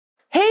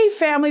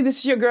family, this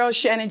is your girl,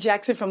 Shannon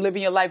Jackson from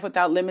Living Your Life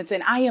Without Limits,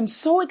 and I am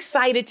so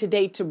excited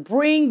today to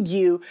bring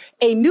you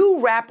a new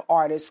rap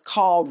artist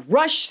called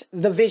Rush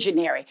the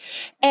Visionary,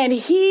 and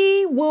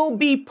he will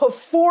be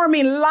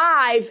performing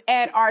live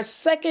at our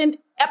second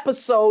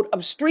episode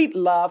of Street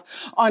Love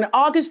on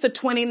August the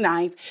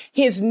 29th,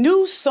 his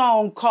new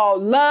song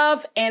called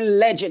Love and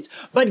Legends.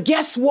 But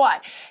guess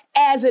what?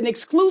 As an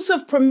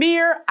exclusive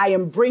premiere, I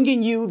am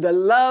bringing you the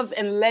Love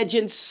and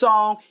Legends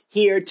song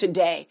here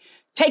today.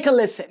 Take a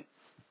listen.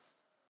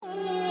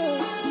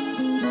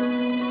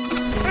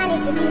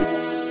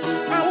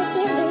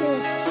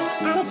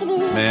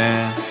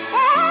 Man,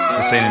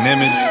 this ain't an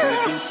image.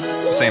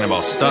 This ain't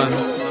about stunting.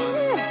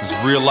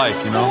 It's real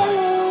life, you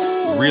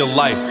know? Real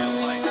life.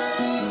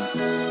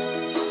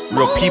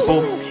 Real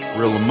people,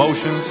 real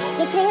emotions,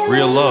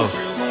 real love.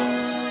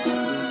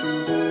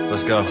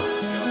 Let's go.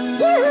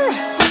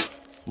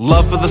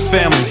 Love for the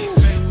family,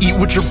 eat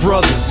with your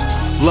brothers.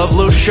 Love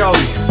little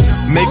shawty,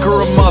 make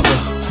her a mother.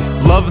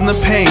 Love in the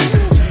pain,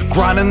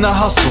 grinding the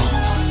hustle.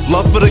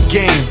 Love for the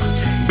game,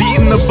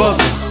 beating the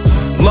buzzer.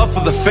 Love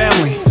for the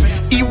family,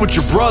 eat with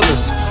your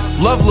brothers.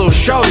 Love little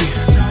shawty,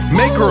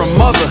 make her a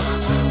mother.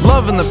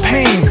 Love in the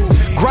pain,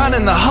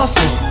 grinding the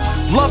hustle.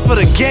 Love for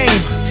the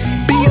game,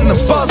 beating the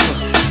buzzer.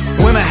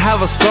 When I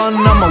have a son,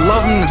 I'ma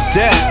love him to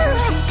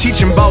death. Teach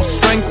him about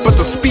strength, but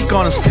to speak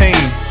on his pain.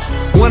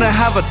 When I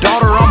have a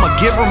daughter, I'ma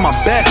give her my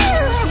best.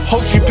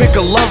 Hope she pick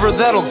a lover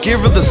that'll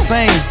give her the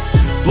same.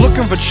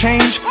 Looking for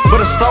change, but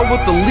I start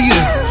with the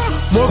leader.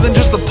 More than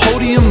just the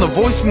podium, the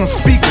voice and the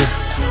speaker.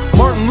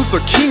 Martin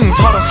Luther King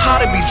taught us how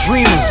to be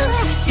dreamers.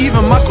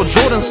 Even Michael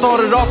Jordan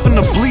started off in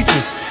the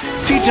bleachers,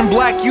 teaching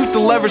black youth to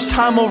leverage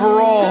time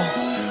overall,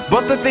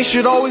 but that they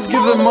should always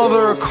give their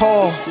mother a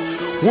call.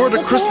 Word to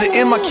Krista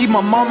M, I keep my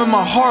mom in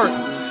my heart.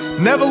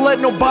 Never let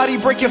nobody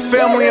break your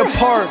family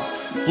apart.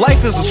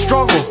 Life is a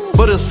struggle,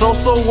 but it's so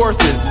worth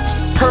it.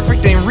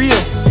 Perfect ain't real,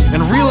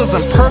 and real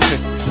isn't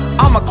perfect.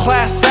 I'm a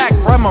class act,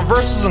 write my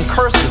verses in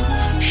cursive.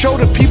 Show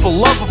the people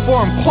love before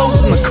I'm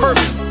closing the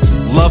curtain.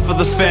 Love for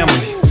the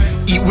family,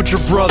 eat with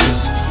your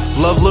brothers.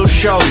 Love little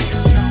shawty,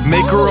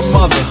 make her a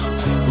mother.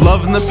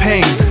 Love in the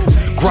pain,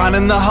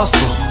 grinding the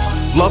hustle.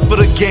 Love for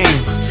the game,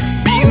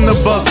 beating the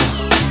buzzer.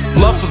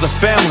 Love for the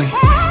family,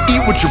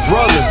 eat with your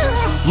brothers.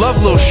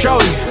 Love little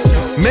shawty,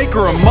 make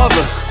her a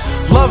mother.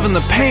 Love in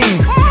the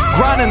pain,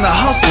 grinding the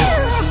hustle.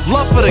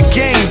 Love for the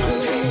game,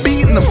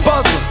 beating the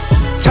buzzer.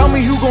 Tell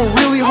me who gon'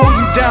 really hold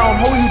you down,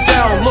 hold you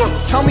down. Look,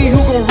 tell me who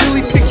gon'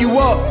 really pick you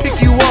up,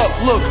 pick you up.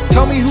 Look,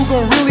 tell me who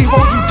gon' really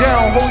hold you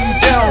down, hold you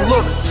down.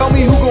 Look, tell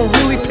me who gon'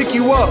 really pick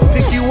you up,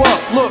 pick you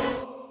up. Look.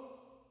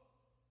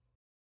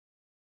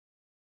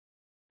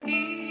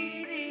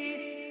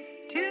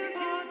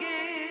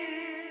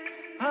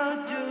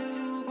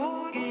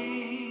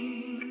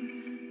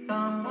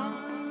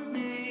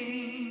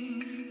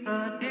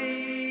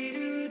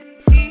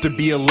 To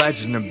be a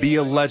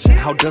legend,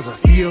 how does it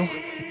feel?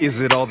 Is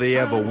it all they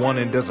ever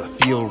wanted, does it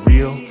feel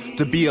real?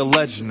 To be a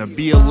legend,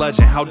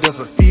 how does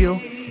it feel?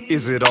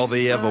 Is it all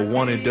they ever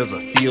wanted, does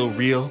it feel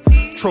real?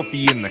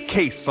 Trophy in the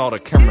case, all the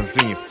cameras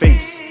in your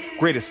face.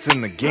 Greatest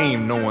in the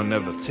game, no one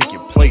ever take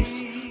your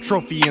place.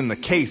 Trophy in the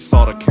case,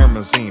 all the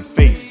cameras in your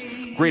face.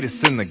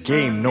 Greatest in the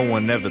game, no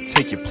one ever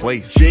take your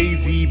place.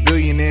 Jay-Z,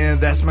 billionaire,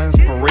 that's my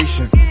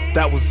inspiration.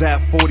 That was at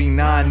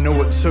 49,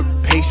 know it took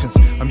patience.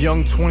 I'm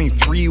young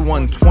 23,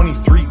 won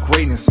 23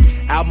 greatness.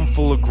 Album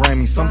full of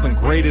Grammys, something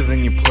greater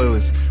than your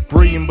playlist.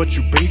 Brilliant but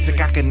you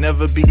basic, I can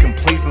never be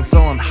complacent.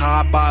 Selling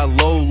high, buy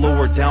low,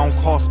 lower down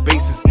cost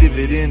basis.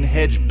 Dividend,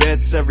 hedge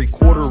bets, every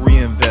quarter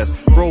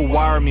reinvest. Bro,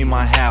 wire me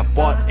my half,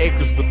 bought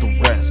acres with the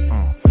rest.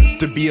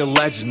 To be a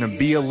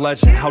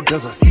legend, how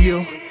does it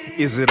feel?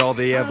 Is it all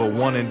they ever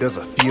wanted, does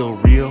it feel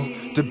real?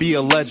 To be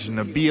a legend,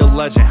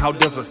 how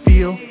does it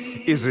feel?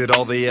 Is it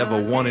all they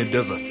ever wanted,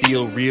 does it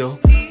feel real?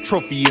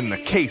 Trophy in the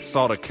case,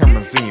 all the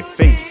cameras in your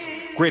face.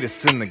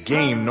 Greatest in the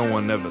game, no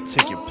one ever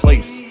take your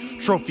place.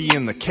 Trophy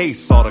in the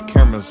case, all the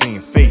cameras in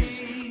your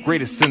face.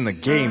 Greatest in the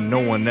game, no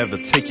one ever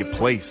take your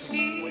place.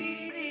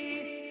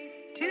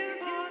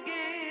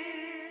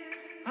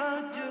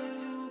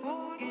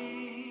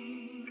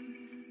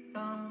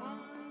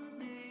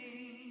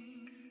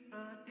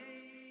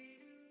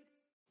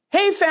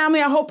 Hey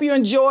family, I hope you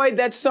enjoyed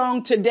that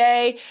song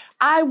today.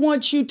 I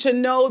want you to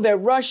know that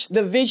Rush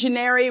the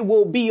Visionary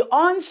will be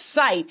on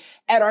site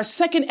at our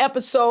second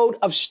episode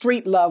of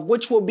Street Love,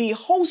 which will be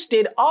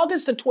hosted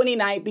August the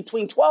 29th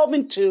between 12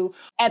 and 2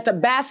 at the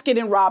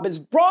Baskin & Robbins,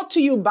 brought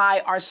to you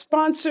by our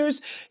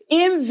sponsors,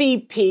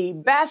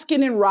 MVP,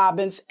 Baskin &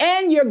 Robbins,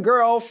 and your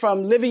girl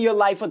from Living Your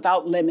Life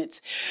Without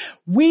Limits.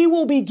 We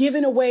will be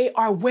giving away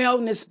our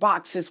wellness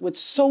boxes with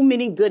so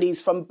many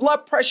goodies, from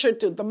blood pressure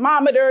to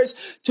thermometers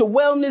to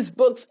wellness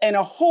books and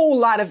a whole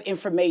lot of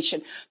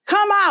information.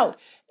 Come out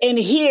and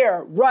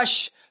hear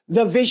Rush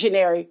the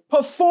Visionary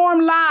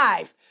perform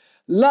live.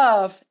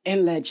 Love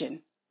and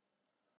Legend.